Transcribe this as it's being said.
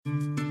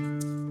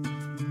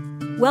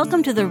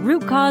Welcome to the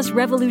Root Cause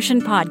Revolution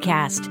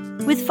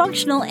podcast with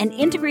functional and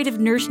integrative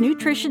nurse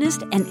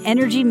nutritionist and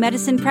energy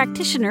medicine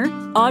practitioner,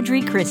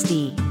 Audrey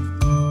Christie.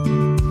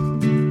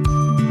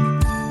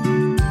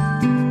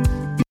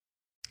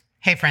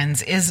 Hey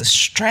friends, is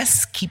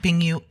stress keeping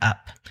you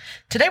up?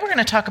 Today we're going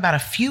to talk about a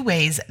few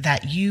ways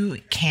that you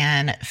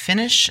can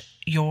finish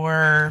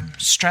your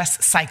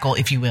stress cycle,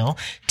 if you will,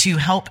 to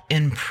help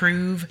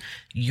improve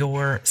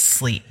your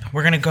sleep.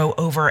 We're going to go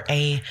over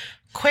a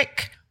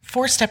quick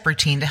 4-step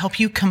routine to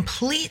help you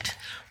complete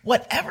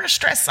whatever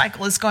stress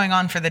cycle is going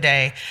on for the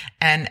day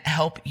and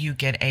help you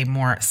get a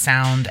more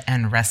sound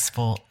and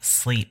restful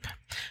sleep.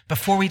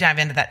 Before we dive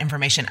into that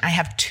information, I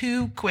have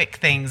 2 quick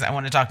things I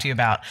want to talk to you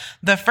about.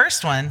 The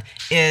first one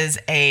is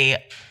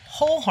a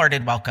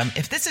wholehearted welcome.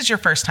 If this is your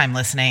first time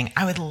listening,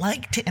 I would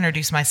like to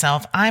introduce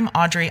myself. I'm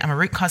Audrey. I'm a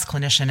root cause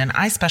clinician, and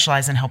I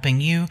specialize in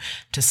helping you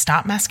to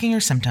stop masking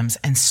your symptoms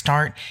and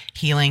start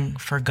healing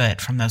for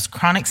good from those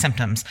chronic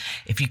symptoms.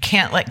 If you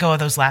can't let go of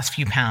those last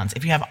few pounds,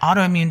 if you have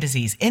autoimmune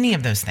disease, any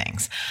of those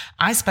things,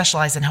 I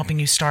specialize in helping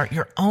you start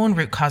your own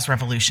root cause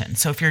revolution.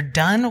 So if you're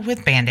done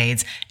with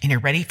Band-Aids and you're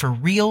ready for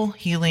real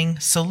healing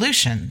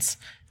solutions,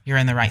 you're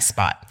in the right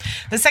spot.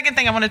 The second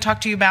thing I want to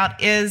talk to you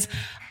about is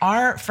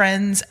our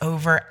friends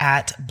over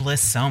at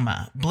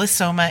Blissoma.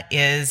 Blissoma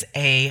is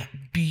a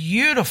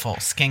beautiful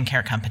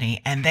skincare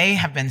company, and they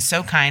have been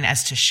so kind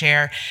as to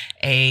share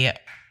a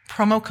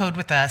promo code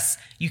with us.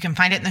 You can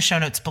find it in the show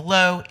notes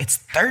below. It's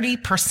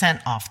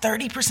 30% off.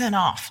 30%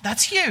 off.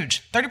 That's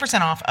huge.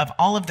 30% off of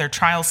all of their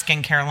trial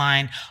skincare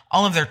line,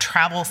 all of their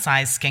travel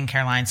size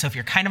skincare line. So if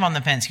you're kind of on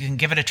the fence, you can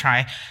give it a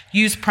try.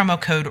 Use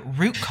promo code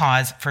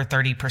ROOTCAUSE for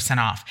 30%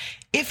 off.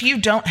 If you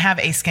don't have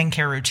a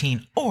skincare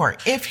routine, or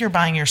if you're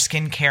buying your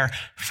skincare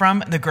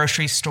from the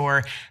grocery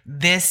store,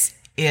 this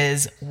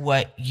is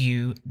what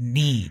you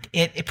need.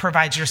 It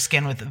provides your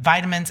skin with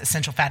vitamins,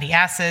 essential fatty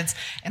acids,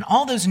 and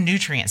all those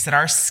nutrients that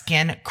our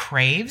skin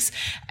craves.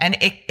 And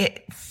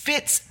it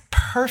fits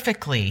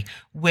perfectly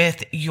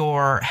with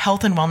your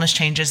health and wellness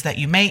changes that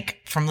you make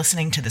from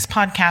listening to this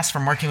podcast,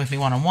 from working with me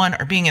one-on-one,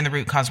 or being in the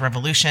Root Cause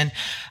Revolution.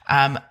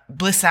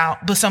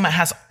 Blissoma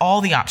has all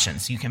the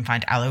options. You can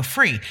find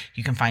aloe-free.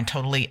 You can find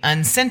totally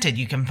unscented.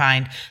 You can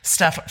find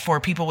stuff for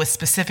people with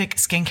specific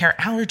skincare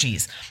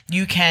allergies.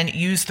 You can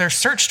use their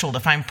search tool to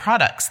find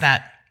products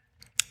that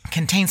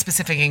contain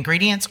specific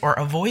ingredients or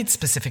avoid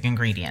specific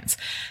ingredients.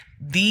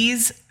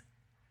 These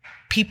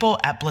people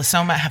at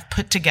Blissoma have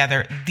put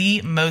together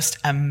the most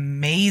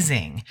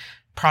amazing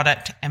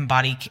product and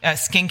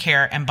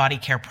skincare and body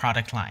care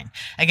product line.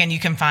 Again, you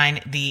can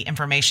find the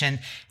information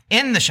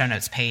in the show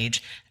notes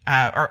page,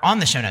 or on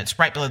the show notes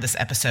right below this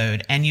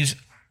episode, and use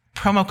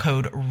promo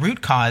code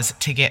ROOTCAUSE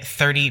to get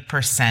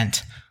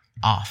 30%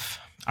 off.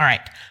 All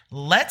right,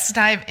 let's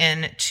dive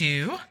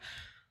into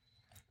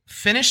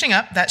finishing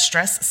up that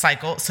stress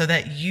cycle so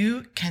that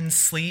you can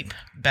sleep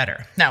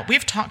better. Now,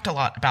 we've talked a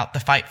lot about the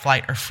fight,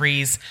 flight, or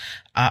freeze,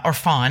 or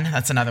fawn.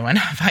 That's another one.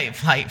 Fight,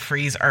 flight,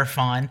 freeze, or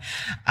fawn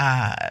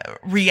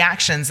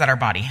reactions that our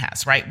body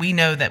has, right? We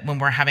know that when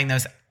we're having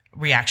those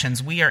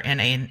reactions, we are in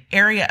an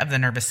area of the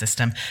nervous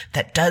system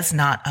that does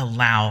not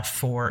allow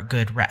for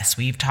good rest.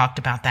 We've talked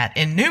about that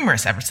in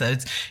numerous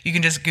episodes. You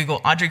can just Google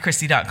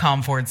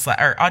audreychristie.com or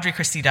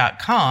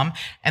audreychristie.com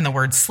and the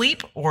word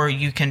sleep, or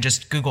you can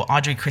just Google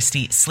Audrey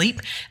Christie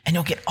sleep, and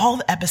you'll get all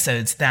the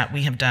episodes that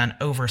we have done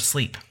over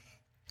sleep.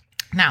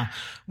 Now,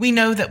 we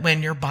know that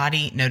when your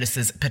body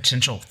notices a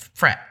potential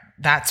threat,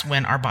 that's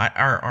when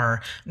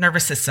our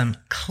nervous system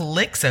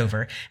clicks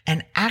over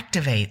and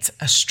activates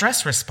a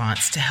stress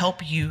response to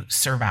help you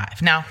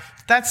survive. Now,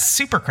 that's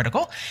super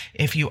critical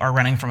if you are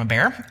running from a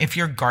bear, if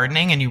you're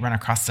gardening and you run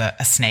across a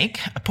snake,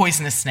 a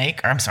poisonous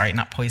snake, or I'm sorry,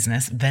 not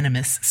poisonous,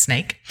 venomous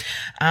snake.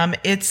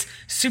 It's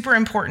super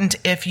important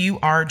if you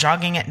are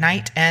jogging at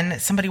night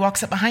and somebody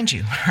walks up behind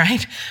you,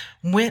 right?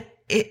 When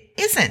it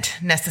isn't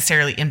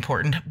necessarily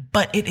important,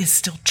 but it is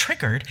still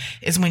triggered,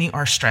 is when you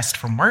are stressed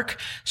from work,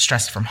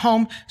 stressed from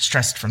home,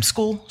 stressed from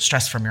school,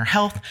 stressed from your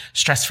health,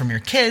 stressed from your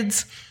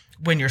kids,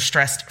 when you're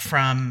stressed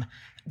from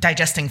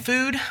digesting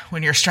food,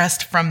 when you're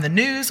stressed from the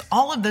news.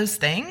 All of those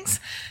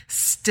things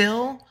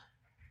still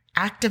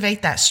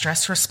activate that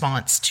stress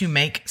response to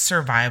make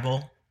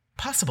survival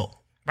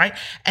possible, right?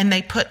 And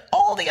they put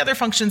all the other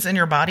functions in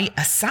your body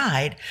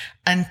aside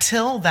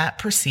until that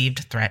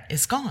perceived threat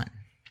is gone.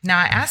 Now,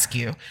 I ask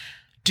you,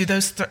 do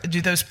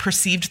those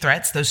perceived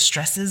threats, those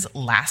stresses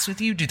last with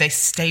you? Do they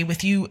stay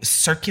with you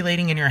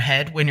circulating in your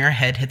head when your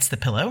head hits the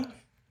pillow?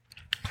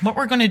 What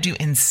we're going to do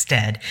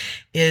instead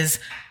is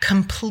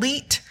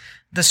complete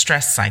the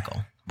stress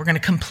cycle. We're going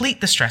to complete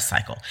the stress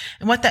cycle.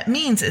 And what that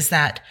means is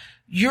that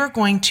you're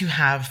going to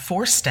have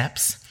 4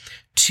 steps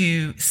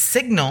to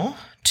signal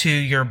to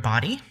your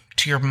body,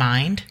 to your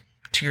mind,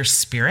 to your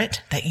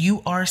spirit that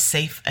you are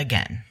safe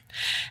again.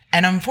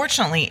 And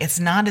unfortunately, it's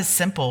not as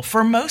simple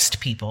for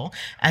most people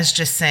as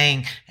just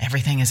saying,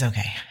 everything is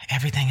okay.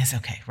 Everything is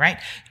okay, right?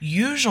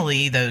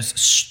 Usually those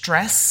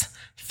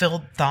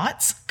stress-filled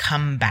thoughts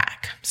come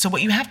back. So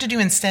what you have to do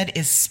instead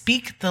is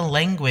speak the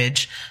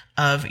language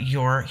of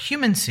your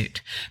human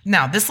suit.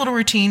 Now, this little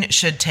routine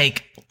should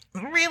take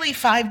really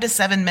 5 to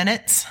 7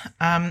 minutes,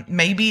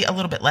 maybe a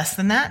little bit less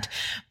than that,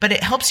 but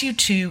it helps you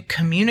to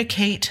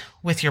communicate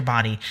with your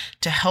body,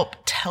 to help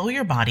tell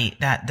your body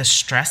that the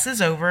stress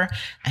is over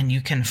and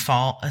you can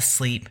fall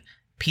asleep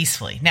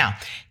peacefully. Now,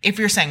 if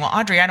you're saying, well,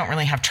 Audrey, I don't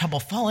really have trouble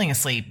falling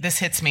asleep. This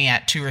hits me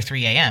at 2 or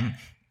 3 a.m.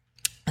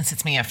 This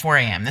hits me at 4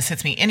 a.m. This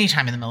hits me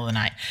anytime in the middle of the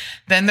night.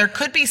 Then there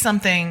could be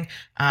something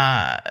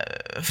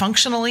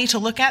functionally to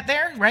look at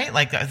there, right?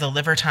 Like the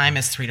liver time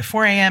is 3 to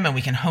 4 a.m. and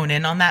we can hone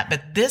in on that.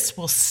 But this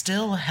will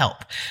still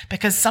help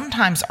because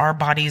sometimes our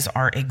bodies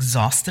are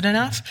exhausted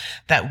enough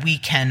that we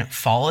can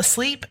fall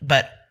asleep,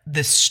 but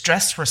the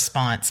stress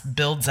response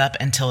builds up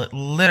until it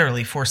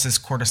literally forces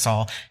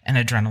cortisol and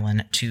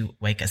adrenaline to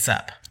wake us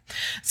up.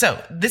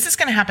 So this is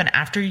going to happen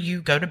after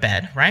you go to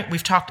bed, right?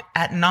 We've talked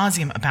ad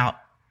nauseum about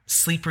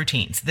sleep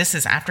routines. This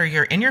is after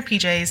you're in your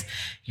PJs,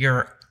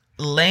 you're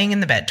laying in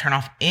the bed, turn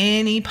off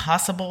any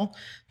possible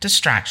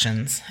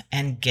distractions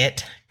and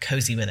get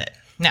cozy with it.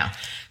 Now,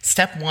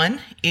 step 1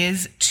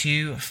 is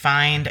to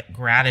find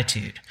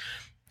gratitude.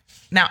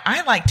 Now,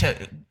 I like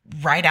to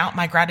write out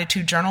my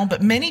gratitude journal,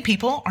 but many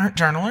people aren't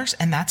journalers,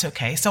 and that's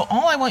okay. So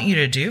all I want you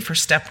to do for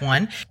step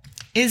 1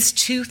 is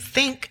to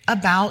think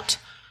about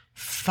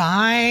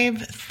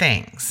 5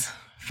 things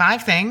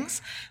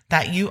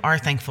that you are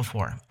thankful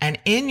for. And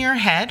in your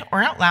head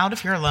or out loud,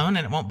 if you're alone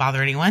and it won't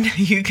bother anyone,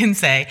 you can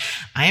say,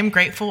 I am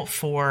grateful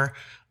for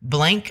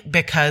blank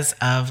because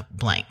of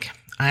blank.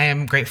 I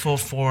am grateful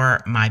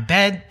for my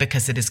bed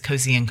because it is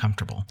cozy and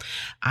comfortable.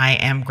 I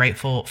am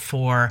grateful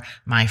for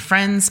my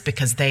friends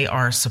because they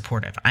are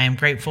supportive. I am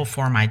grateful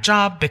for my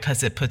job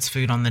because it puts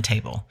food on the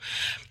table.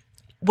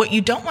 What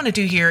you don't want to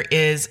do here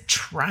is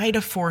try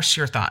to force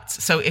your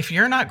thoughts. So if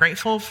you're not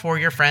grateful for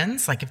your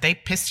friends, like if they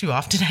pissed you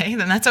off today,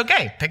 then that's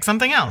okay. Pick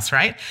something else,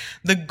 right?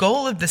 The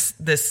goal of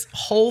this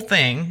whole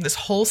thing, this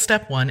whole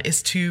step 1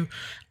 is to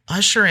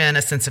usher in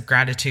a sense of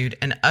gratitude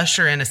and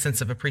usher in a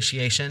sense of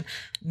appreciation,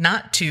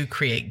 not to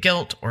create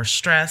guilt or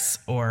stress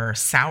or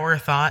sour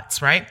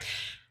thoughts, right?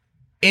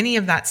 Any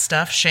of that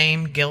stuff,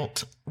 shame,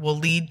 guilt, will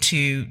lead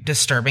to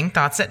disturbing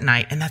thoughts at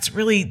night. And that's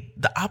really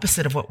the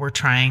opposite of what we're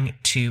trying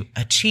to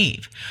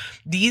achieve.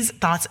 These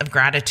thoughts of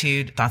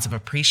gratitude, thoughts of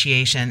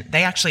appreciation,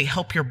 they actually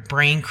help your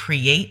brain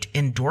create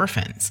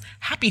endorphins,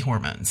 happy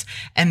hormones.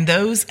 And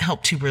those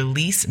help to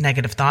release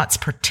negative thoughts,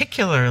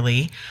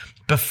 particularly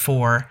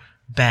before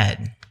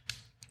bed.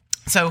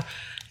 So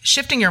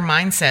shifting your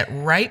mindset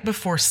right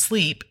before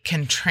sleep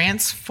can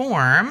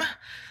transform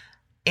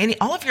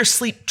all of your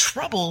sleep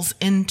troubles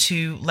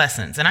into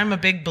lessons. And I'm a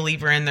big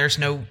believer in there's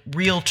no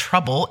real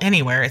trouble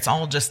anywhere. It's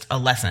all just a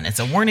lesson. It's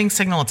a warning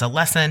signal. It's a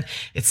lesson.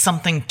 It's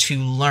something to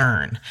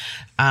learn.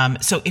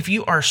 So if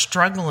you are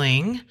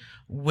struggling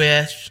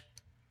with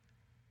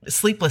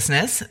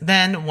sleeplessness,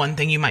 then one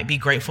thing you might be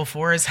grateful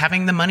for is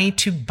having the money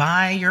to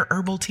buy your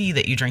herbal tea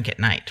that you drink at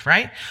night,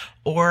 right?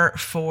 Or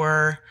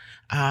for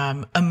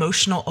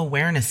emotional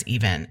awareness,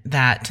 even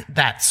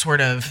that sort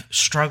of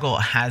struggle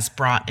has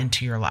brought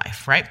into your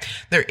life, right?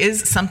 There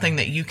is something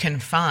that you can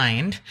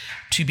find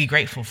to be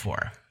grateful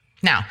for.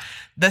 Now,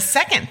 the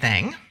second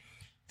thing,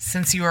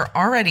 since you are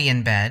already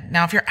in bed,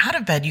 now if you're out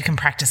of bed, you can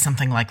practice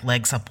something like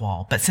legs up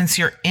wall, but since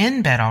you're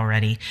in bed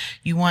already,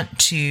 you want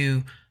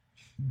to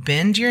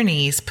bend your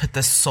knees, put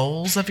the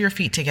soles of your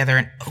feet together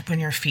and open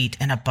your feet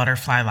in a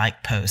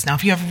butterfly-like pose. Now,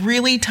 if you have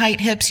really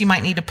tight hips, you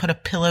might need to put a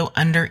pillow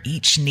under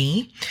each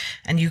knee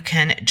and you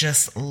can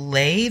just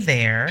lay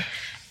there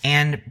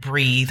and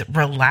breathe,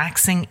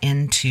 relaxing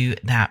into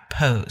that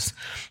pose.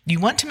 You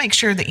want to make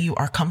sure that you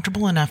are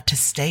comfortable enough to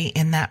stay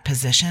in that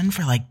position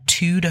for like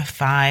 2 to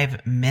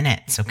 5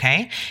 minutes,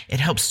 okay?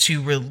 It helps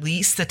to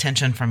release the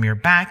tension from your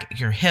back,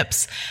 your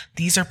hips.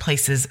 These are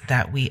places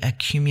that we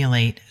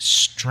accumulate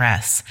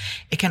stress.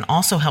 It can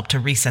also help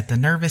to reset the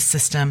nervous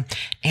system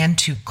and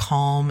to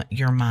calm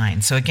your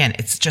mind. So again,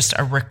 it's just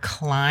a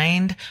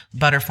reclined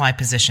butterfly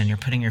position. You're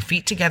putting your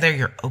feet together,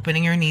 you're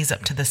opening your knees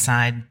up to the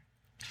side,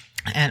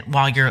 and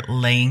while you're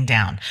laying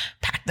down,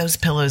 pack those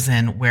pillows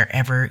in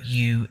wherever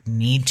you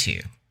need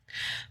to.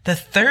 The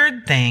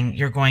third thing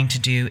you're going to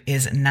do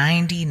is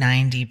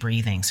 90-90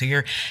 breathing. So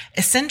you're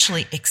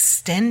essentially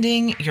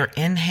extending your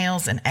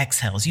inhales and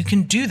exhales. You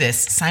can do this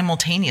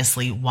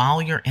simultaneously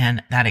while you're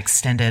in that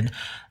extended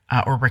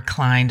or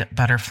reclined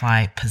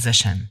butterfly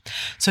position.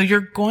 So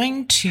you're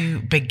going to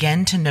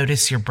begin to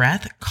notice your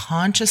breath,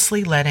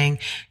 consciously letting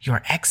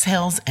your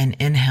exhales and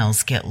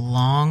inhales get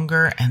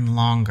longer and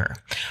longer.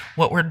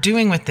 What we're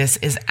doing with this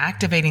is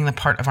activating the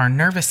part of our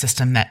nervous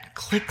system that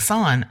clicks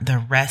on the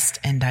rest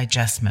and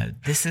digest mode.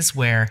 This is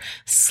where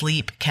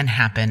sleep can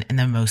happen in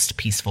the most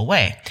peaceful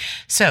way.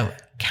 So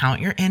count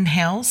your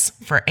inhales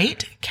for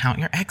 8, count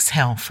your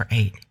exhale for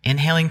 8.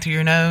 Inhaling through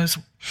your nose,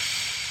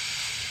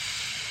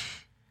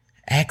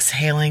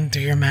 exhaling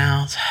through your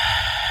mouth.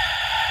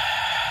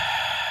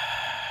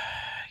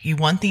 You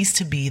want these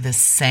to be the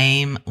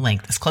same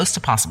length, as close to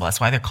possible. That's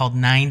why they're called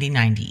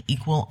 90-90,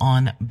 equal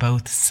on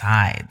both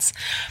sides.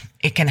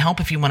 It can help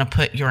if you want to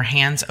put your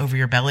hands over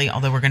your belly,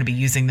 although we're going to be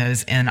using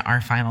those in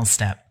our final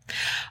step.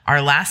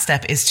 Our last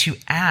step is to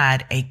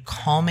add a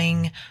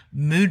calming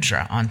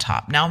mudra on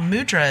top. Now,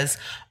 mudras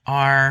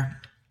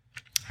are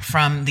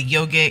from the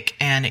yogic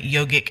and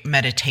yogic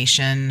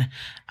meditation,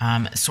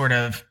 sort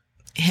of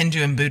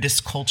Hindu and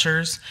Buddhist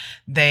cultures.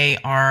 They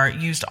are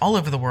used all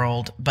over the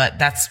world, but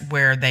that's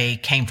where they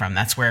came from.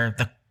 That's where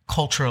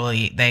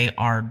culturally they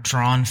are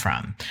drawn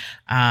from.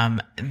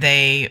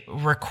 They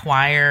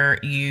require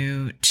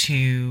you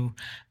to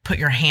put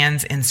your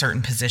hands in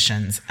certain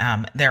positions.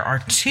 There are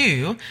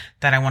two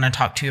that I want to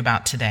talk to you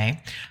about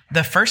today.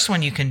 The first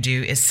one you can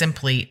do is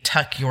simply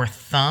tuck your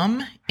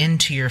thumb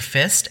into your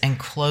fist and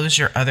close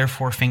your other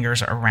four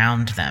fingers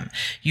around them.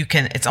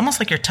 It's almost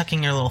like you're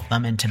tucking your little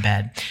thumb into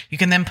bed. You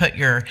can then put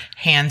your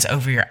hands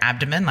over your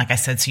abdomen, like I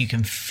said, so you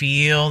can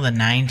feel the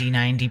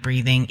 90-90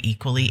 breathing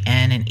equally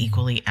in and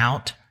equally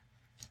out.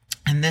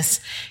 And this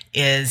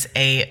is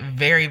a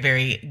very,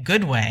 very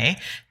good way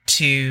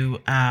to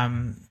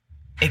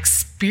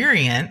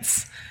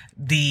experience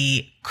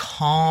the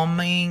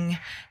calming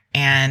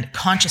and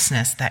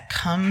consciousness that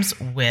comes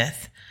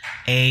with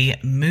a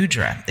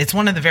mudra. It's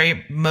one of the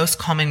very most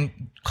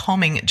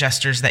calming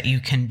gestures that you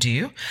can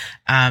do.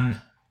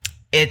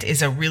 It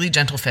is a really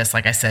gentle fist,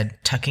 like I said,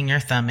 tucking your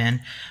thumb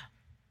in.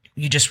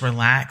 You just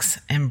relax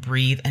and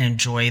breathe and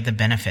enjoy the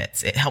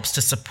benefits. It helps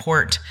to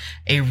support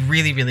a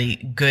really, really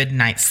good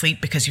night's sleep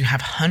because you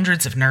have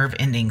hundreds of nerve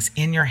endings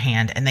in your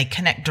hand and they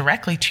connect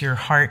directly to your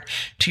heart,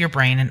 to your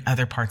brain, and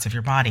other parts of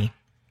your body.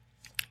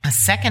 A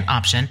second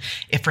option,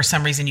 if for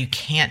some reason you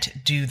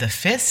can't do the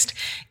fist,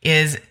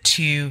 is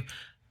to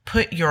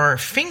put your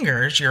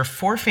fingers, your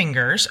four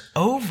fingers,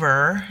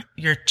 over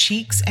your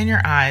cheeks and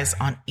your eyes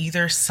on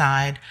either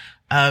side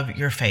of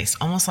your face,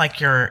 almost like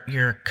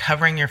you're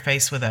covering your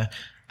face with a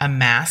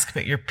mask,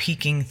 but you're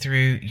peeking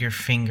through your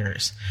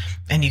fingers.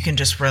 And you can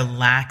just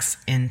relax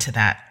into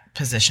that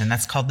position.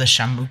 That's called the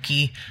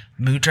Shakyamukhi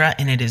Mudra,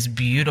 and it is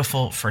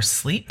beautiful for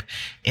sleep.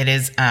 It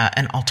is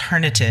an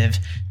alternative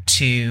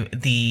to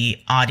the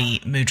Adi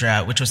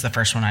Mudra, which was the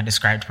first one I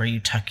described, where you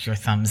tuck your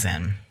thumbs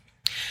in.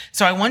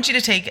 So I want you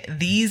to take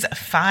these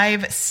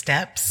 5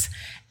 steps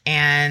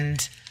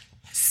and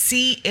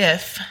see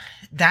if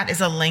that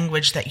is a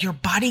language that your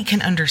body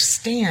can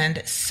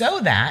understand so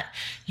that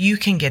you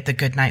can get the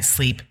good night's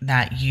sleep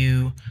that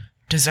you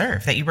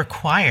deserve, that you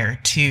require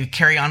to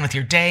carry on with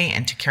your day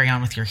and to carry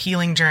on with your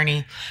healing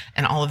journey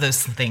and all of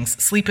those things.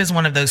 Sleep is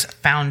one of those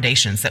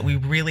foundations that we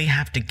really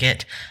have to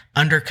get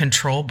under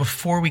control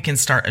before we can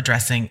start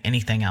addressing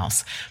anything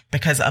else.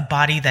 Because a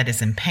body that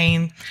is in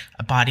pain,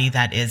 a body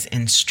that is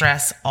in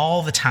stress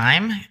all the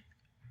time,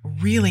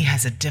 really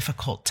has a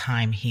difficult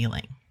time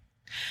healing.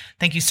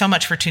 Thank you so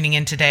much for tuning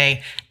in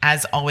today.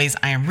 As always,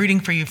 I am rooting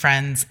for you,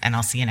 friends, and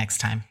I'll see you next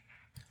time.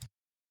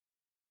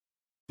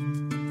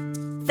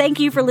 Thank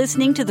you for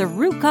listening to the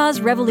Root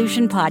Cause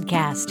Revolution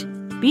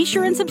podcast. Be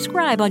sure and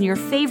subscribe on your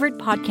favorite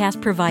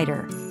podcast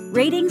provider.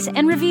 Ratings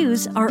and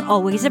reviews are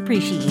always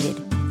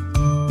appreciated.